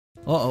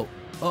Uh-oh.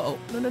 Uh-oh.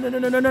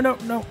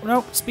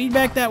 No. Speed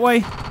back that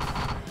way.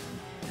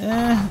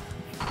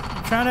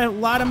 Trying to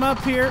light him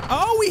up here.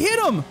 Oh, we hit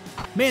him!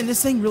 Man,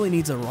 this thing really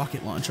needs a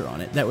rocket launcher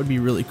on it. That would be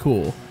really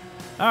cool.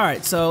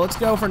 Alright, so let's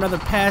go for another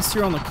pass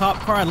here on the cop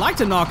car. I'd like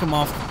to knock him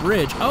off the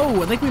bridge.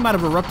 Oh, I think we might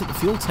have erupted the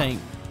fuel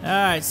tank.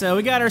 Alright, so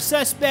we got our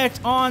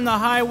suspect on the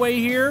highway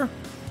here.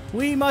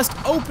 We must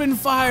open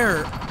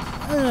fire.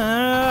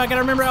 I gotta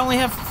remember I only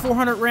have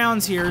 400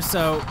 rounds here,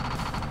 so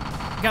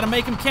gotta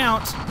make them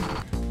count.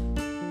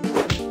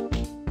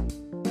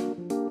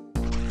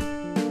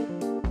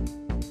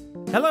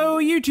 Hello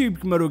YouTube,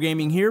 Camodo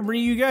Gaming here,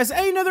 bringing you guys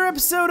another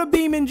episode of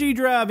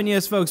BeamNG.drive. And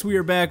yes folks, we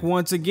are back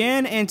once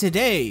again, and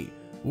today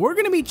we're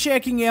going to be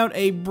checking out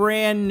a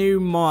brand new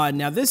mod.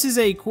 Now this is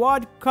a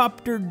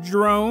quadcopter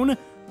drone,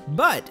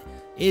 but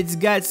it's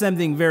got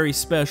something very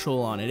special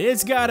on it.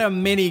 It's got a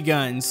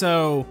minigun,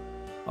 so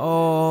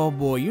oh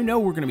boy, you know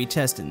we're going to be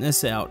testing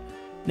this out.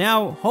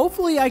 Now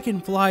hopefully I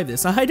can fly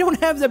this. I don't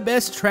have the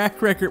best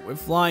track record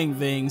with flying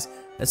things,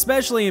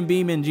 especially in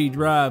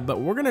BeamNG.drive,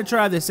 but we're going to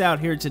try this out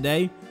here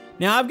today.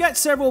 Now, I've got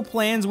several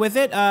plans with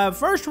it.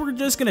 First, we're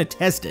just going to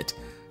test it.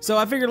 So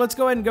I figured let's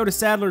go ahead and go to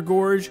Sadler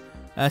Gorge,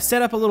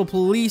 set up a little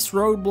police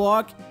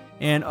roadblock,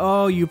 and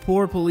oh, you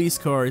poor police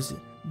cars.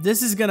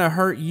 This is going to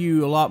hurt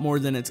you a lot more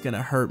than it's going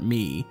to hurt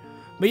me.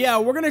 But yeah,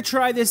 we're going to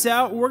try this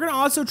out. We're going to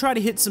also try to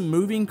hit some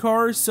moving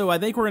cars, so I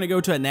think we're going to go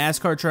to a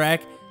NASCAR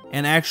track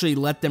and actually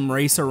let them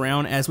race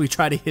around as we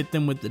try to hit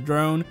them with the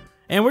drone.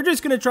 And we're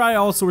just going to try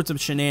all sorts of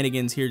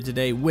shenanigans here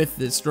today with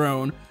this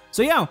drone.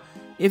 So yeah.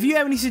 If you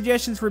have any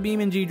suggestions for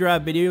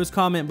BeamNG.drive videos,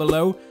 comment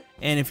below.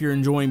 And if you're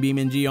enjoying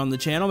BeamNG on the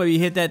channel, maybe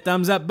hit that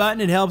thumbs up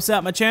button. It helps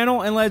out my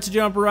channel. And let's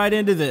jump right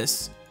into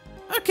this.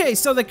 Okay,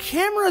 so the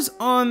cameras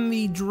on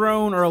the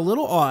drone are a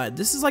little odd.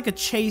 This is like a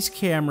chase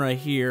camera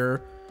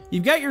here.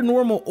 You've got your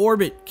normal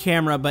orbit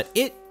camera, but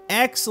it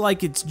acts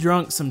like it's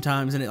drunk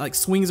sometimes. And it like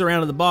swings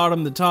around to the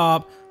bottom, the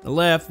top, the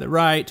left, the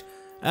right.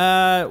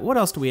 What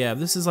else do we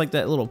have? This is like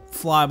that little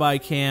flyby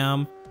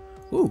cam.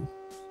 Ooh.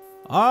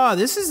 Ah,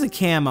 this is the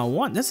cam I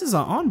want. This is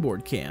an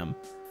onboard cam.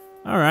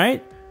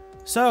 Alright.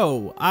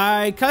 So,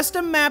 I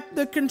custom mapped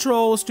the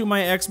controls to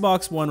my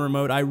Xbox One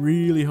remote. I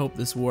really hope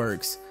this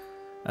works.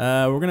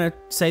 We're gonna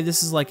say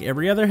this is like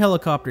every other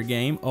helicopter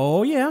game.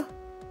 Oh, yeah.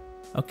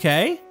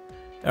 Okay.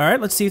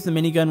 Alright, let's see if the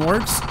minigun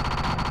works.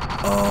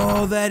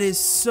 Oh, that is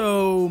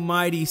so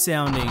mighty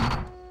sounding.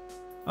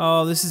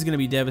 Oh, this is gonna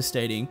be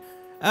devastating.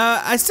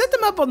 I set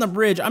them up on the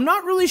bridge. I'm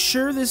not really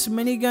sure this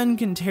minigun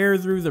can tear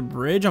through the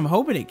bridge. I'm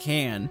hoping it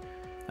can.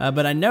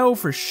 But I know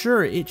for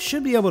sure it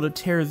should be able to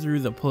tear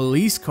through the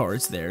police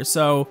cars there.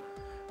 So,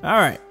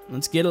 alright,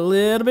 let's get a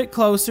little bit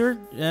closer.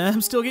 I'm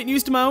still getting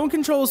used to my own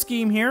control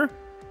scheme here.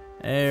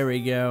 There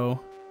we go.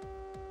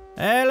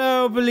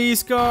 Hello,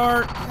 police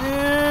car.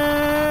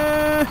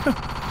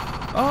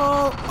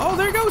 Oh,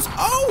 there it goes.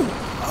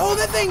 Oh,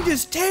 that thing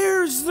just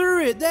tears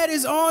through it. That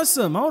is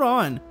awesome. Hold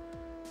on.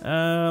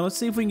 Let's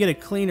see if we can get a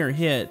cleaner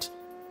hit.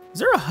 Is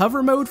there a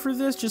hover mode for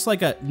this? Just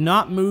like a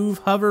not move,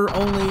 hover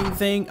only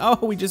thing? Oh,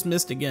 we just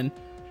missed again.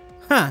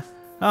 Huh.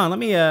 Oh, let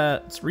me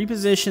let's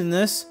reposition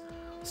this.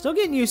 Still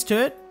getting used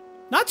to it.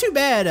 Not too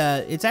bad.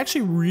 It's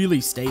actually really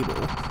stable.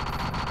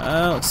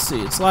 Let's see.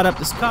 Let's light up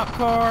this cop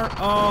car.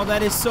 Oh,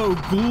 that is so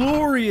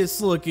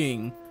glorious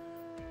looking.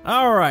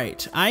 All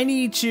right. I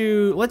need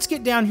to... Let's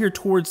get down here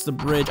towards the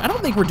bridge. I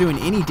don't think we're doing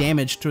any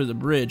damage to the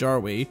bridge, are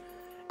we?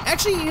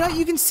 Actually, you know,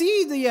 you can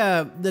see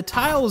the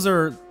tiles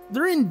are...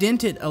 They're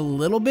indented a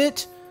little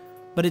bit,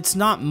 but it's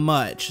not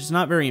much. It's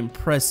not very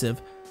impressive.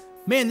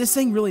 Man, this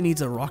thing really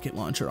needs a rocket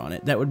launcher on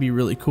it. That would be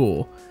really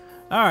cool.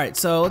 Alright,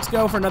 so let's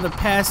go for another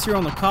pass here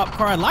on the cop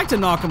car. I'd like to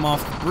knock him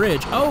off the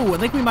bridge. Oh, I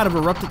think we might have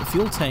erupted the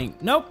fuel tank.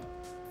 Nope.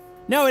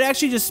 No, it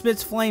actually just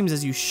spits flames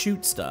as you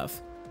shoot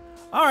stuff.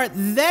 Alright,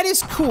 that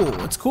is cool.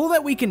 It's cool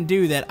that we can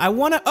do that. I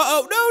want to...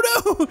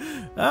 no!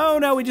 Oh,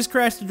 no, we just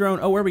crashed the drone.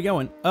 Oh, where are we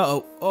going?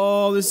 Uh-oh.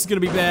 Oh, this is going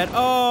to be bad.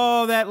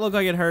 Oh, that looked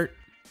like it hurt.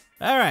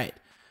 Alright.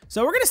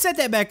 So we're going to set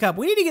that back up.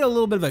 We need to get a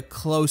little bit of a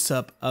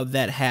close-up of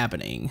that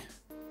happening.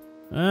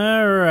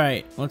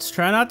 Alright, let's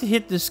try not to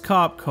hit this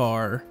cop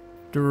car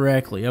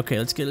directly. Okay,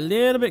 let's get a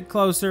little bit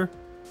closer.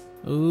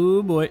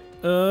 Oh boy.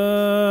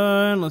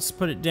 Let's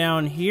put it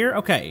down here.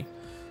 Okay.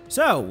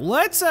 So,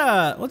 let's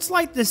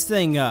light this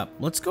thing up.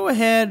 Let's go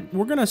ahead.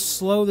 We're going to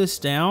slow this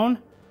down.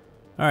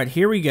 Alright,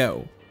 here we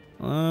go.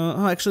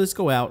 Actually, let's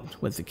go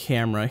out with the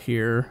camera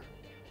here.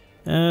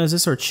 Is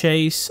this our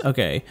chase?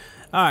 Okay.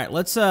 Alright,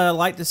 let's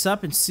light this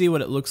up and see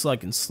what it looks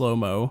like in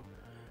slow-mo.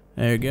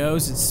 There it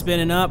goes, it's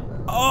spinning up.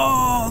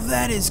 Oh,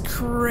 that is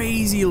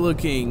crazy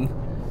looking.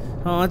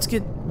 Oh, let's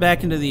get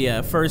back into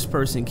the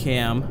first-person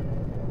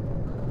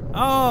cam.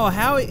 Oh,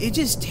 how it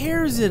just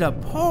tears it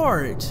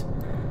apart.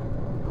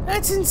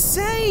 That's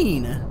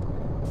insane.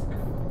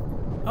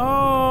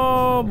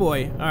 Oh,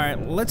 boy.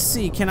 Alright, let's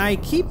see. Can I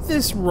keep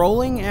this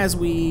rolling as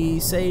we,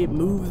 say,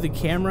 move the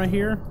camera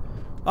here?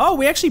 Oh,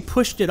 we actually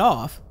pushed it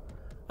off.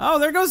 Oh,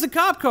 there goes the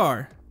cop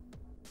car.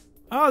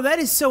 Oh, that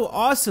is so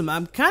awesome.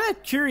 I'm kind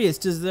of curious,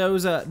 do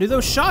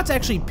those shots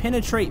actually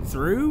penetrate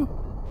through?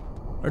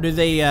 Or do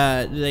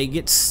they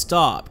get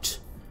stopped?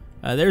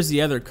 There's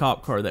the other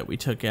cop car that we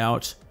took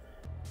out.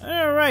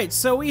 Alright,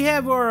 so we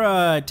have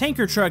our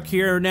tanker truck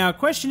here. Now,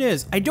 question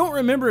is, I don't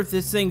remember if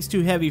this thing's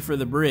too heavy for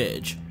the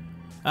bridge.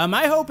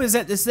 My hope is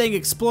that this thing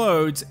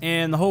explodes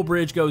and the whole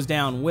bridge goes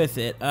down with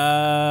it.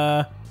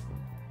 Oh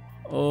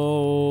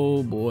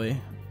boy.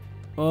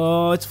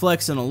 Oh, it's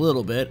flexing a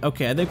little bit.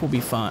 Okay, I think we'll be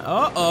fine.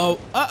 Uh-oh,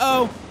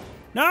 uh-oh.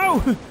 No!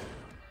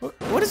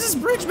 What is this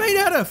bridge made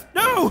out of?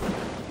 No!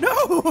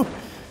 No!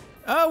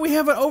 Oh, we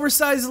have an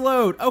oversized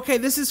load. Okay,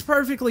 this is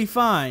perfectly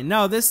fine.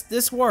 No,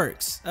 this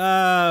works.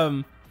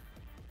 Yeah,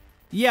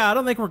 I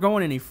don't think we're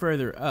going any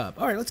further up.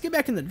 All right, let's get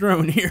back in the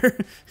drone here.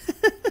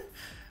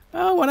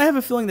 Oh, and I have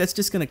a feeling that's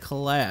just gonna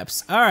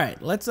collapse. All right,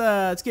 let's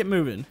get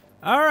moving.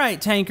 All right,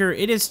 tanker,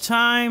 it is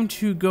time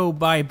to go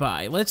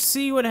bye-bye. Let's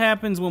see what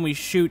happens when we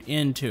shoot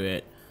into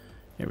it.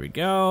 Here we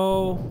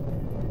go.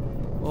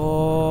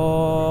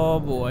 Oh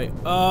boy.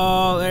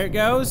 Oh, there it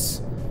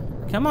goes.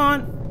 Come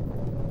on.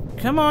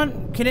 Come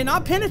on. Can it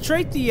not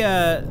penetrate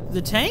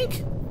the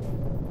tank?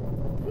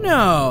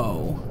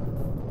 No.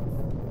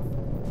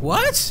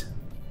 What?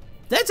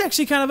 That's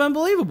actually kind of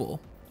unbelievable.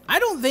 I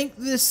don't think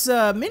this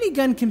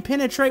minigun can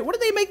penetrate. What do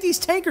they make these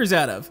tankers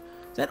out of?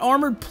 Is that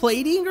armored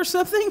plating or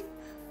something?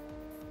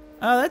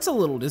 That's a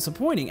little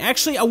disappointing.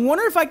 Actually, I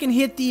wonder if I can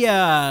hit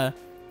the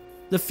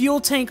fuel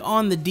tank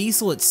on the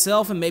diesel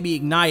itself and maybe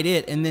ignite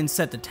it and then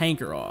set the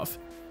tanker off.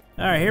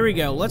 All right, here we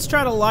go. Let's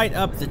try to light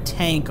up the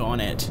tank on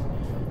it.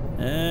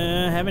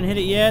 Haven't hit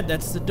it yet.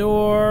 That's the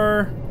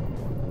door.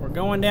 We're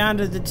going down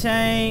to the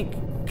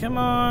tank. Come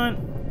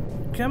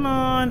on. Come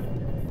on.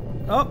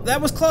 Oh,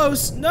 that was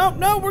close. No,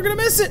 no, we're gonna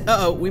miss it.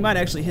 Uh-oh, we might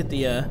actually hit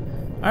the, all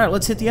right,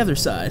 let's hit the other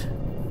side.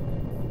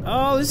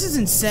 Oh, this is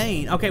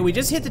insane. Okay, we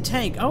just hit the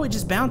tank. Oh, it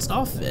just bounced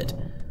off of it.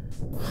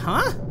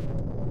 Huh?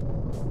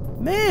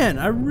 Man,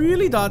 I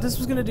really thought this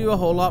was gonna do a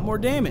whole lot more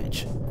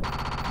damage.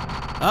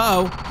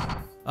 Uh-oh.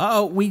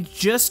 Uh-oh, we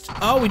just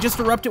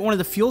erupted one of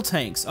the fuel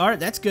tanks. All right,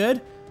 that's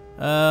good.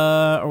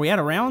 Are we out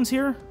of rounds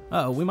here?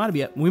 Uh-oh, we might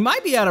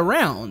be out of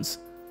rounds.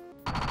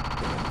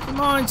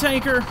 Come on,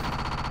 tanker.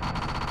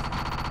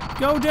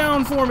 Go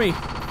down for me.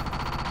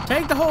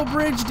 Take the whole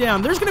bridge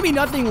down. There's gonna be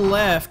nothing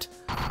left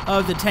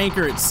of the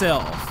tanker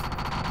itself.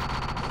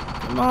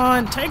 Come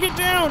on, take it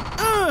down.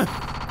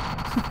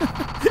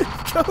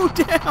 Go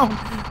down.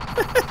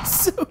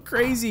 That's so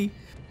crazy.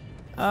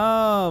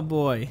 Oh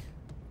boy.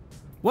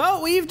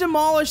 Well, we've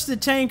demolished the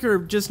tanker,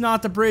 just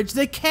not the bridge.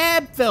 The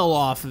cab fell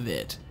off of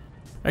it.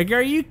 Like,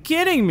 are you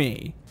kidding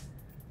me?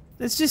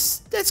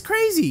 That's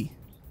crazy.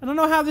 I don't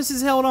know how this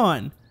is held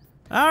on.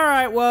 All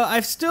right, well, I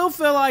still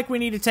feel like we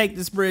need to take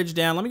this bridge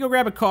down. Let me go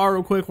grab a car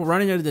real quick. We'll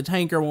run into the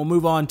tanker and we'll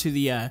move on to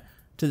the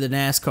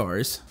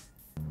NASCARs.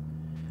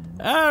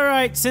 All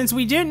right, since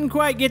we didn't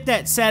quite get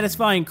that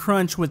satisfying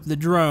crunch with the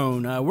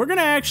drone, we're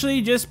gonna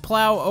actually just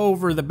plow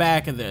over the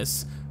back of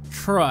this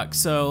truck.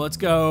 So let's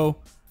go.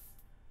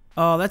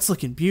 Oh, that's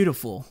looking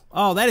beautiful.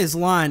 Oh, that is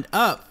lined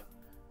up.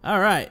 All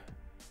right,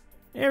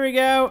 here we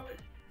go.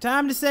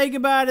 Time to say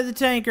goodbye to the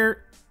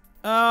tanker.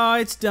 Oh,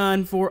 it's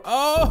done for.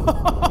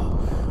 Oh,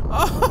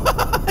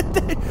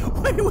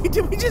 oh, wait,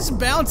 did we just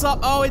bounce off?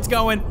 Oh, it's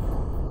going.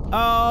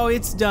 Oh,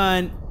 it's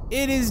done.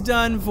 It is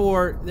done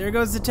for. There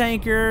goes the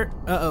tanker.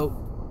 Uh-oh.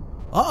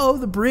 Uh-oh,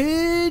 the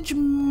bridge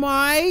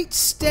might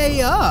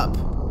stay up.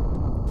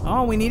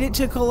 Oh, we need it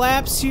to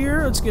collapse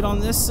here. Let's get on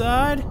this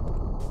side.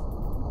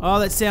 Oh,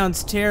 that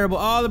sounds terrible.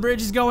 Oh, the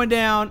bridge is going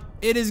down.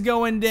 It is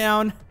going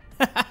down.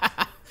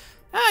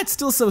 It's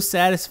still so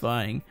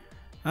satisfying.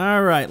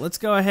 All right, let's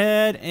go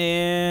ahead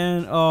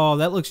and... Oh,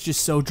 that looks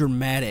just so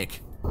dramatic.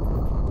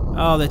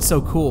 Oh, that's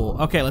so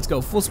cool. Okay, let's go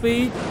full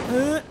speed.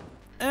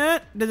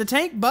 Did the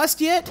tank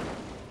bust yet?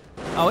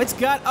 Oh, it's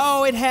got...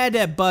 Oh, it had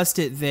to bust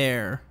it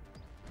there.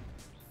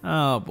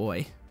 Oh,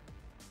 boy.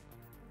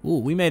 Ooh,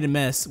 we made a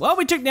mess. Well,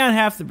 we took down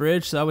half the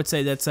bridge, so I would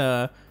say that's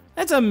a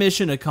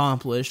mission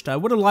accomplished. I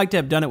would have liked to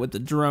have done it with the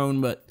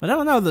drone, but I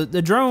don't know.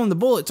 The drone, the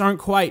bullets aren't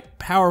quite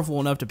powerful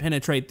enough to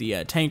penetrate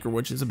the tanker,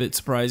 which is a bit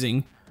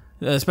surprising,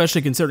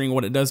 especially considering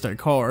what it does to a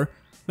car.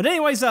 But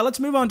anyways, let's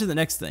move on to the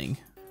next thing.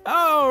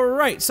 All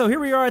right, so here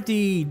we are at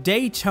the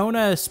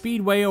Daytona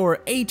Speedway, or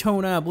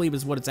Atona, I believe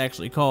is what it's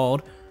actually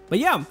called. But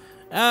yeah,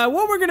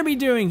 what we're gonna be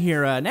doing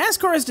here,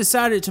 NASCAR has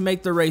decided to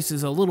make the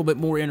races a little bit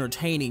more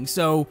entertaining.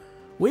 So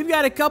we've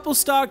got a couple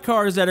stock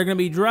cars that are gonna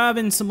be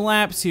driving some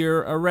laps here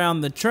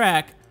around the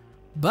track,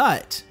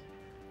 but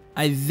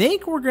I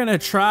think we're gonna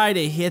try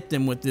to hit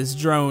them with this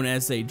drone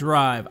as they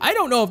drive. I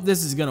don't know if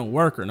this is gonna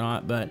work or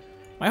not, but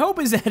my hope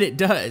is that it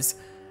does.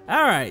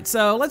 All right,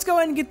 so let's go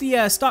ahead and get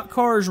the stock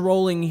cars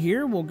rolling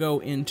here. We'll go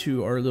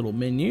into our little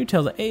menu,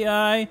 tell the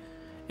AI,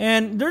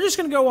 and they're just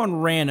gonna go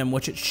on random,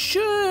 which it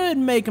should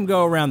make them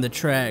go around the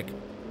track.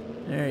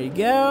 There you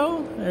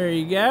go, there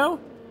you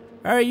go.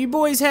 All right, you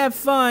boys have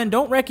fun.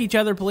 Don't wreck each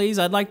other, please.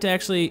 I'd like to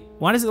actually...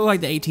 Why does it look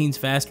like the 18's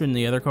faster than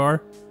the other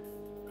car?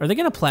 Are they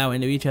gonna plow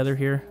into each other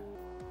here?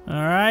 All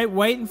right,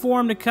 waiting for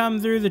them to come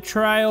through the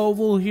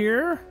tri-oval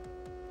here.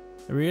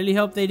 I really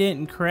hope they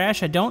didn't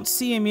crash. I don't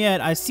see him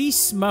yet. I see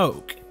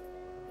smoke.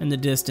 in the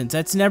distance.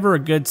 That's never a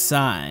good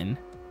sign.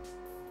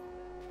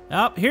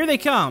 Oh, here they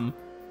come.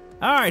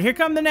 All right, here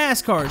come the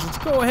NASCARs. Let's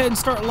go ahead and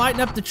start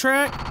lighting up the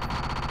track.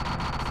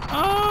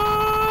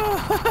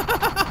 Oh,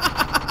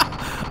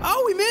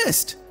 oh, we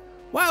missed.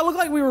 Wow, it looked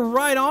like we were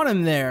right on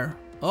him there.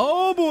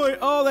 Oh boy,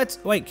 oh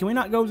that's, wait, can we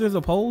not go through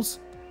the poles?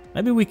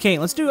 Maybe we can't,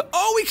 let's do it.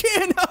 Oh, we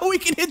can, oh, we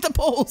can hit the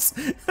poles.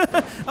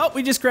 Oh,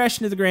 we just crashed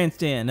into the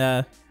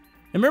grandstand.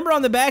 Remember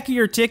on the back of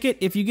your ticket,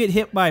 if you get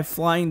hit by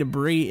flying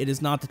debris, it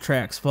is not the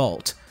track's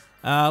fault.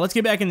 Let's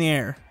get back in the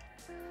air.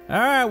 All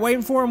right,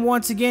 waiting for him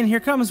once again. Here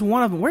comes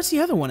one of them. Where's the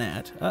other one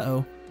at?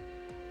 Uh-oh.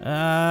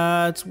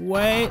 Let's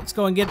wait. Let's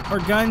go and get our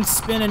guns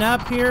spinning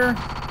up here.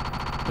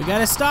 We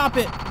gotta stop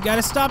it. We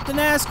gotta stop the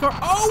NASCAR.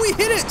 Oh, we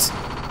hit it!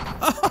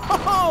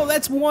 Oh,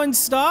 that's one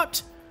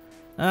stopped.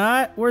 All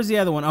right, where's the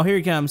other one? Oh, here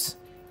he comes.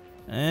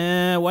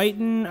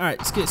 Waiting. All right,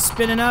 let's get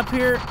spinning up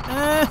here.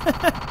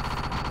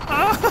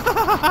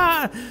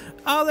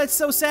 Oh, that's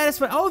so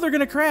satisfying. Oh, they're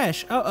gonna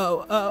crash.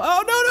 Uh-oh.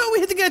 Oh, no, we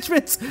hit the catch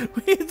fence.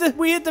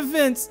 We hit the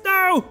fence.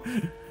 No.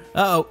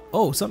 Uh-oh.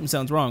 Oh, something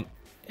sounds wrong.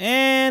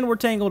 And we're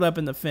tangled up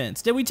in the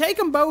fence. Did we take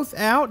them both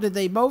out? Did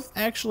they both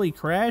actually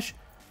crash?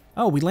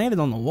 Oh, we landed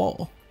on the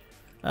wall.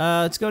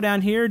 Let's go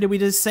down here. Did we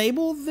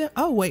disable them?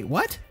 Oh, wait,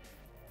 what?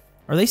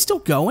 Are they still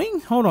going?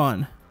 Hold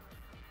on.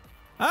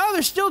 Oh,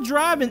 they're still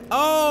driving.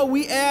 Oh,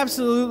 we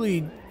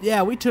absolutely,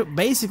 yeah, we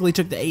basically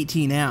took the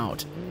 18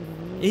 out.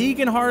 He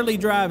can hardly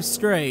drive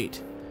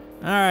straight.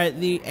 All right,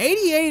 the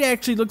 88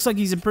 actually looks like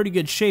he's in pretty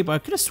good shape. I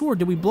could have swore,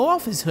 did we blow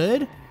off his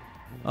hood?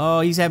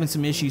 Oh, he's having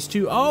some issues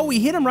too. Oh, we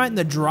hit him right in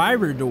the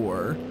driver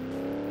door.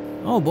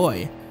 Oh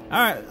boy. All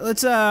right,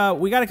 let's,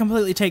 we gotta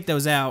completely take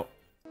those out.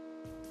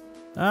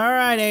 All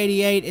right,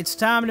 88, it's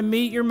time to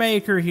meet your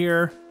maker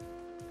here.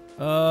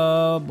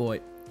 Oh boy.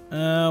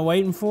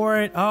 Waiting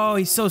for it. Oh,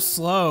 he's so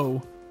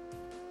slow.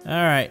 All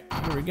right,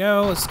 here we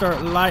go. Let's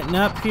start lighting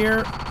up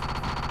here.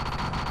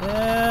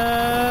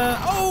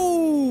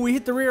 Oh, we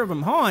hit the rear of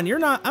him. Han,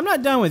 I'm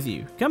not done with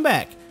you. Come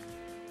back.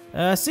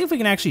 See if we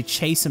can actually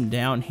chase him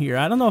down here.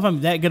 I don't know if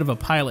I'm that good of a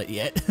pilot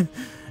yet.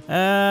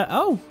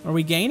 Oh, are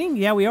we gaining?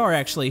 Yeah, we are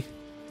actually.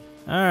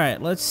 All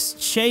right, let's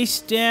chase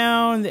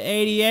down the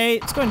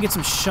 88. Let's go ahead and get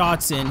some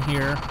shots in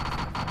here.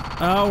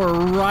 Oh, we're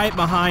right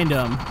behind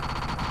him.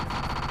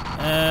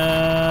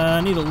 I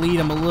need to lead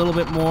him a little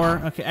bit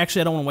more. Okay,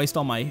 actually, I don't want to waste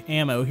all my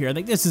ammo here. I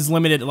think this is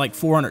limited to like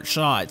 400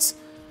 shots.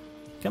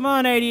 Come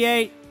on,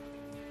 88.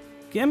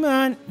 Come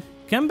on.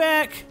 Come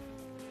back.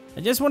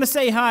 I just want to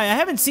say hi. I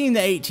haven't seen the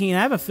 18.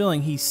 I have a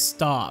feeling he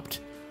stopped.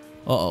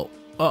 Uh-oh.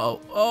 Uh-oh.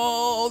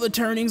 Oh, the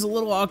turning's a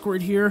little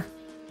awkward here.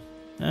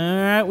 All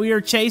right, we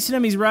are chasing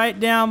him. He's right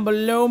down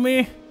below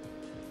me.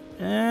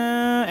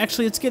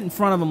 Actually, let's get in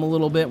front of him a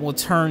little bit. We'll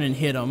turn and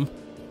hit him.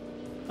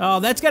 Oh,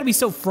 that's got to be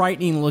so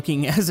frightening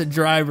looking as a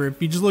driver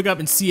if you just look up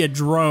and see a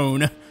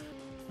drone. All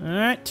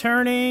right,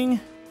 turning.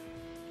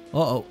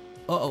 Uh-oh.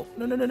 Uh-oh.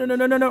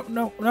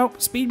 No.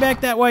 Speed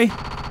back that way.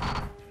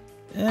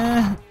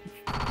 Trying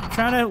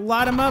to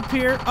light him up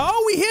here.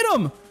 Oh, we hit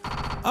him.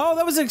 Oh,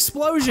 that was an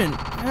explosion.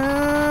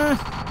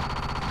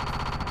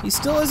 He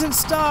still isn't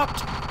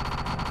stopped.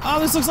 Oh,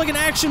 this looks like an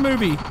action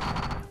movie.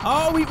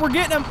 Oh, we're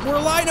getting him.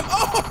 We're lighting him.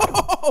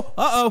 Oh,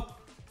 uh-oh.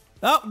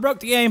 Oh, broke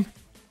the game.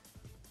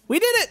 We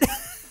did it.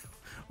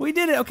 We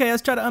did it. Okay,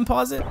 let's try to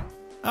unpause it.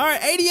 All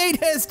right,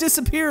 88 has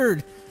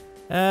disappeared.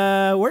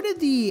 Where did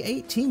the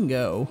 18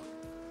 go?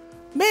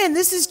 Man,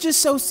 this is just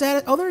so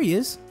sad. Oh, there he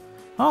is.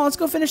 Oh, let's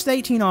go finish the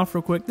 18 off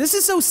real quick. This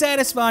is so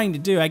satisfying to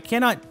do. I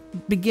cannot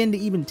begin to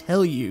even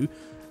tell you,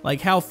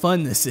 like, how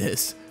fun this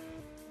is.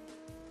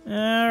 All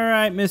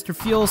right, Mr.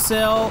 Fuel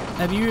Cell,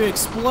 have you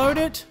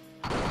exploded?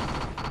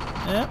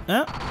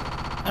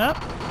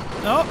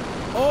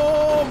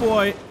 Oh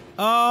boy.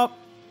 Oh, all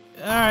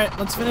right,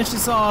 let's finish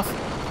this off.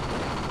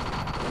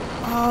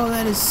 Oh,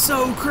 that is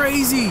so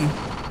crazy.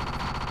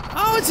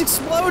 Oh, it's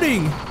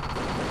exploding.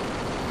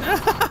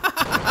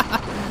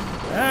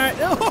 All right.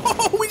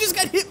 Oh, we just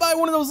got hit by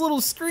one of those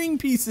little string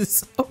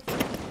pieces.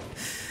 Okay.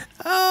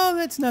 Oh,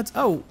 that's nuts.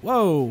 Oh,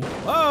 whoa,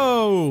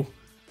 whoa.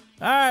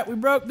 All right, we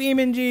broke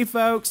BeamNG,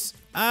 folks.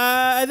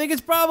 I think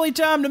it's probably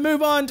time to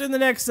move on to the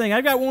next thing.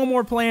 I've got one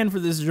more plan for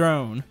this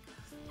drone.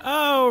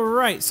 All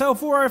right, so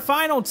for our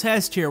final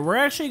test here, we're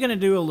actually gonna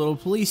do a little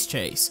police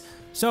chase.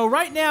 So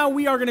right now,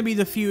 we are gonna be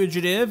the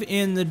fugitive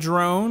in the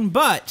drone,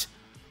 but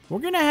we're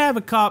gonna have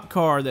a cop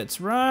car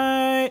that's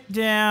right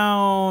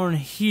down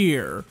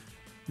here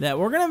that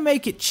we're gonna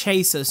make it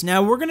chase us.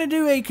 Now, we're gonna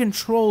do a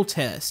control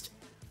test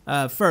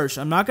first.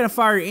 I'm not gonna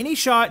fire any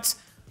shots.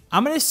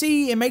 I'm gonna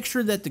see and make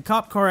sure that the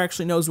cop car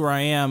actually knows where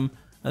I am,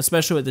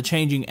 especially with the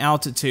changing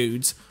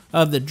altitudes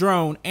of the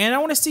drone. And I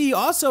wanna see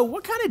also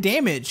what kind of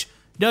damage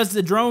does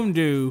the drone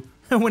do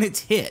when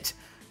it's hit.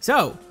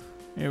 So,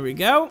 here we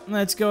go.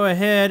 Let's go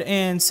ahead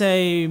and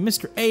say,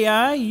 Mr.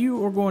 AI,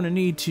 you are going to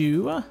need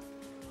to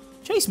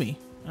chase me,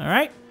 all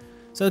right?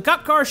 So the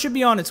cop car should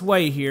be on its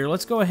way here.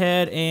 Let's go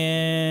ahead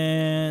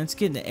and let's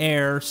get in the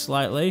air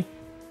slightly.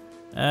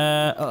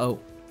 Uh-oh.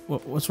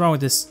 What's wrong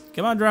with this?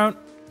 Come on, drone.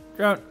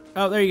 Drone.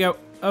 Oh, there you go.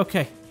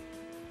 Okay.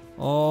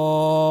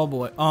 Oh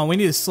boy. Oh, we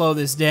need to slow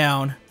this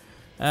down.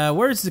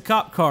 Where's the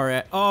cop car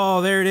at?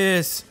 Oh, there it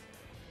is.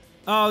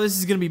 Oh, this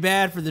is gonna be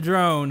bad for the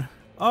drone.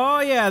 Oh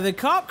yeah, the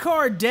cop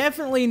car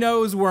definitely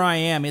knows where I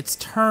am. It's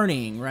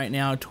turning right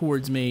now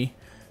towards me.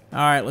 All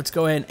right, let's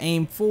go ahead and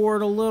aim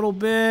forward a little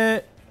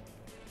bit.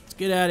 Let's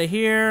get out of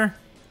here.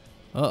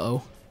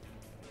 Uh-oh.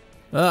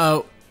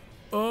 Uh-oh.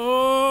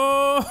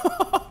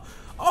 Oh!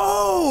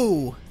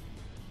 Oh!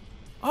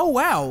 Oh,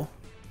 wow.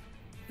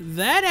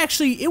 That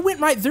actually, it went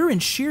right through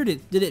and sheared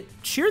it. Did it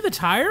shear the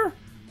tire?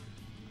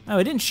 Oh,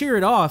 it didn't shear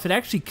it off. It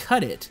actually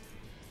cut it.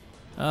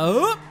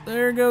 Oh,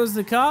 there goes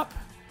the cop.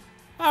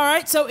 All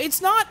right, so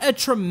it's not a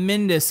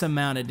tremendous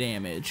amount of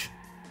damage.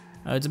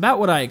 It's about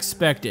what I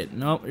expected.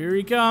 Nope, here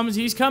he comes.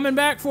 He's coming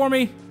back for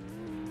me.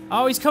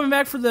 Oh, he's coming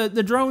back for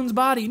the drone's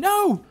body.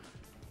 No!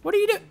 What are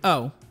you doing?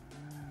 Oh.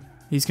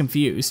 He's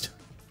confused.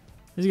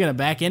 Is he gonna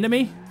back into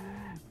me?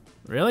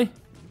 Really?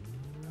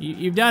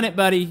 You've done it,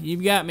 buddy.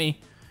 You've got me.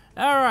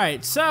 All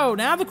right, so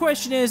now the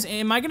question is,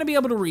 am I gonna be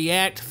able to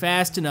react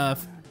fast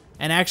enough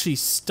and actually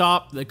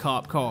stop the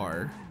cop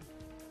car?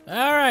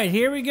 All right,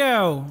 here we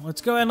go.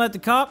 Let's go ahead and let the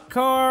cop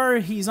car,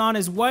 he's on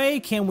his way.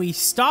 Can we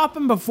stop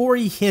him before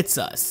he hits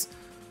us?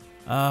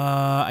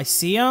 I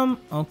see him.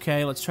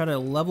 Okay, let's try to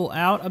level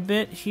out a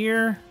bit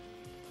here.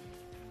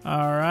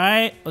 All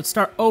right, let's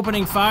start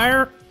opening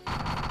fire.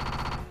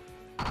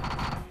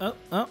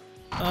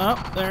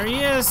 Oh, there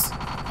he is.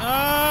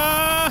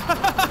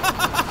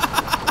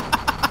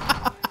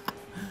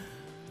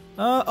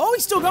 Oh,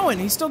 he's still going.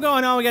 He's still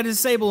going. Oh, we gotta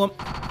disable him.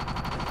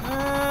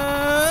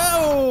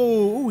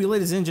 Oh, he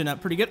lit his engine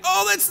up pretty good.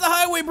 Oh, that's the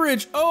highway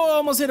bridge. Oh,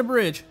 almost hit a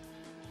bridge.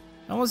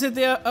 Almost hit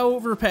the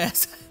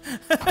overpass.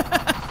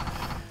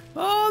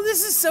 Oh,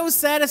 this is so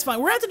satisfying.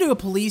 We're gonna have to do a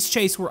police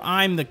chase where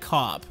I'm the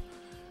cop.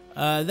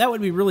 That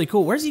would be really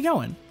cool. Where's he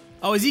going?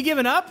 Oh, is he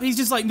giving up? He's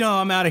just like, no,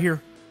 I'm out of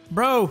here.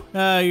 Bro,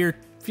 your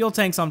fuel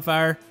tank's on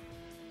fire.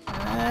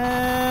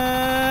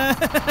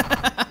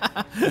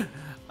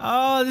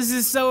 Oh, this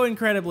is so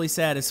incredibly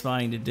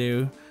satisfying to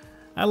do.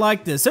 I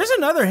like this. There's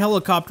another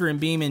helicopter in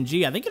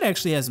BeamNG. I think it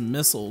actually has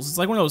missiles. It's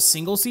like one of those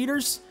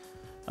single-seaters.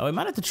 Oh, we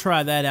might have to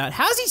try that out.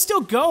 How's he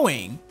still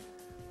going?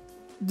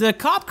 The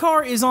cop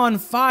car is on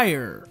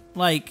fire.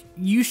 Like,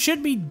 you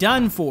should be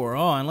done for.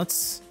 Oh, and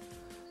let's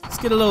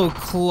get a little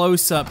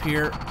close-up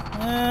here.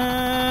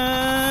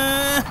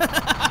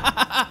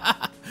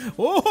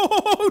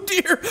 Oh,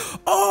 dear.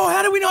 Oh,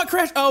 how did we not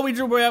crash? Oh,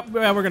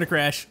 we're gonna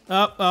crash.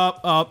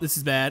 Up. This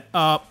is bad.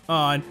 Up,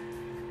 on.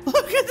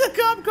 Look at the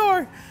cop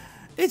car.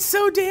 It's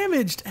so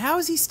damaged. How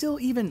is he still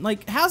even,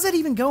 like, how's that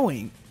even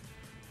going?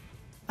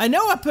 I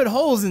know I put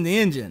holes in the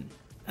engine.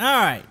 All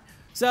right,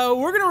 so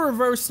we're gonna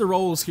reverse the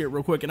roles here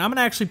real quick, and I'm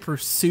gonna actually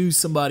pursue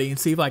somebody and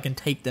see if I can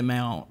take them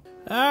out.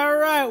 All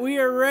right, we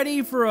are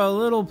ready for a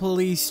little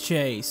police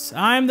chase.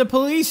 I'm the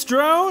police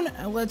drone.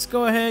 Let's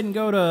go ahead and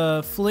go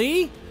to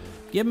flee.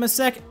 Give him a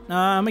second.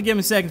 I'm gonna give him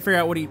a second to figure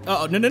out what he.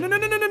 Oh, no, you're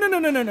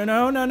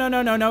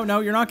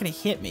not gonna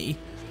hit me.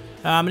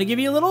 I'm gonna give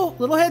you a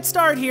little head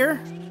start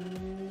here.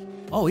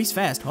 Oh, he's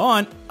fast. Hold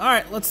on. All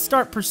right, let's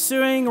start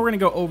pursuing. We're gonna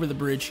go over the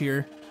bridge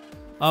here.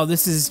 Oh,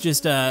 this is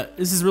just,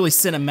 this is really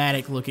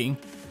cinematic looking.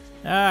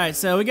 All right,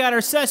 so we got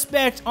our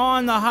suspect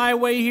on the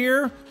highway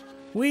here.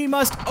 We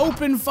must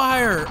open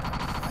fire.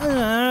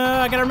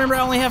 I gotta remember I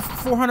only have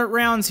 400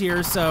 rounds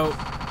here, so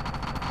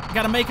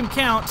gotta make them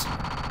count.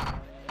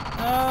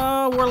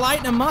 We're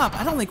lighting him up.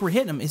 I don't think we're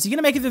hitting him. Is he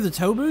gonna make it through the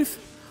tow booth?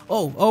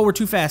 Oh, we're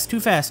too fast,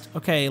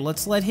 Okay,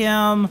 let's let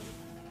him.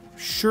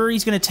 Sure,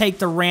 he's gonna take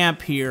the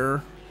ramp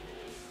here.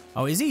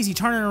 Oh, is he? Is he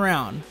turning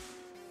around?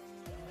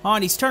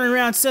 On, he's turning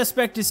around.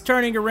 Suspect is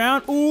turning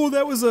around. Oh,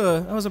 that was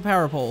a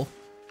power pole.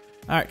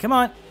 All right, come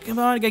on. I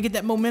gotta get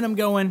that momentum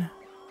going.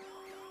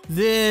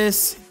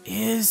 This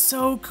is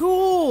so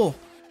cool.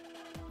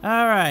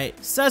 All right,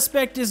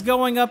 suspect is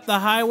going up the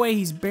highway.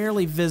 He's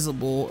barely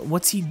visible.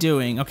 What's he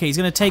doing? Okay, he's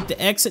gonna take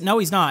the exit. No,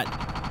 he's not.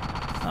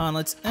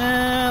 Let's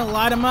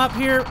light him up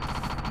here.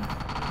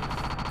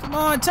 Come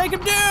on, take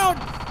him down.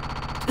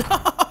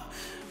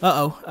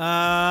 Uh-oh.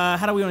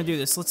 How do we want to do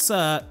this? Let's,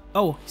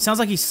 oh, sounds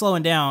like he's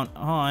slowing down.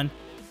 Hold on.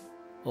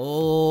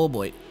 Oh,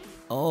 boy.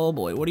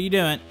 What are you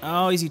doing?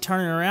 Oh, is he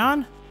turning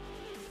around?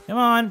 Come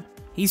on.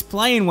 He's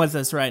playing with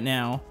us right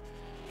now.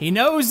 He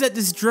knows that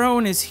this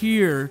drone is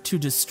here to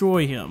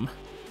destroy him.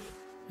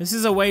 This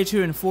is a way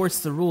to enforce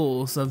the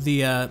rules of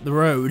the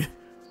road.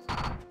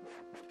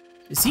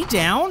 Is he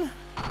down?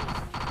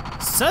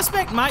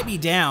 Suspect might be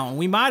down.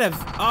 We might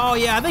have, oh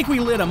yeah, I think we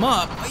lit him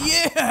up.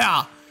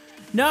 Yeah!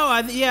 No,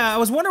 I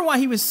was wondering why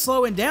he was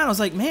slowing down. I was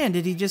like, man,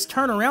 did he just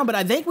turn around? But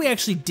I think we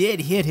actually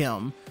did hit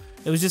him.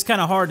 It was just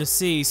kind of hard to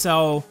see.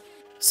 So,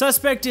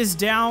 suspect is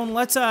down.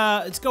 Let's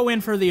go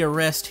in for the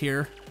arrest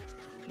here.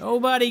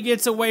 Nobody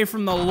gets away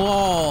from the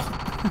law.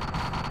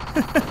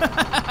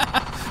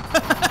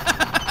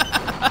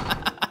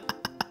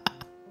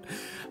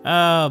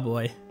 Oh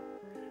boy,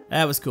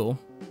 that was cool.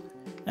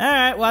 All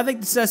right, well, I think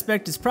the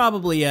suspect is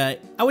probably, I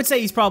would say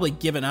he's probably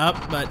given up,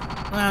 but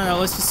I don't know,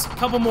 let's just a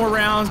couple more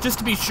rounds just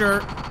to be sure.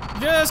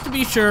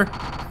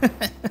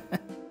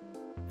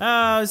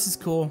 This is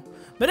cool.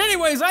 But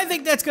anyways, I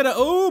think that's gonna,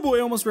 oh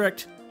boy, almost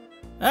wrecked.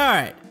 All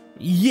right,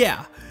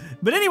 yeah.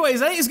 But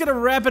anyways, I think it's gonna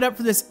wrap it up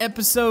for this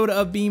episode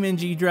of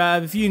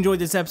BeamNG.drive. If you enjoyed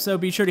this episode,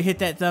 be sure to hit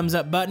that thumbs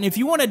up button. If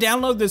you want to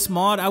download this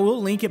mod, I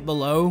will link it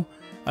below.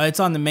 It's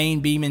on the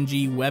main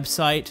BeamNG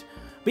website.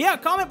 But yeah,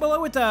 comment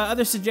below with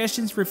other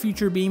suggestions for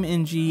future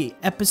BeamNG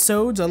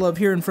episodes. I love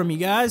hearing from you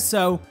guys.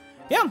 So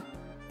yeah,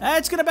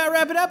 that's gonna about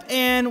wrap it up,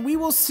 and we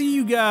will see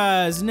you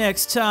guys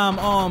next time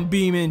on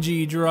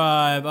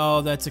BeamNG.drive.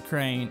 Oh, that's a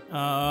crane.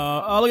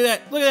 Oh, look at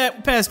that! Look at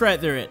that! Passed right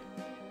through it.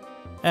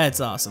 That's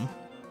awesome.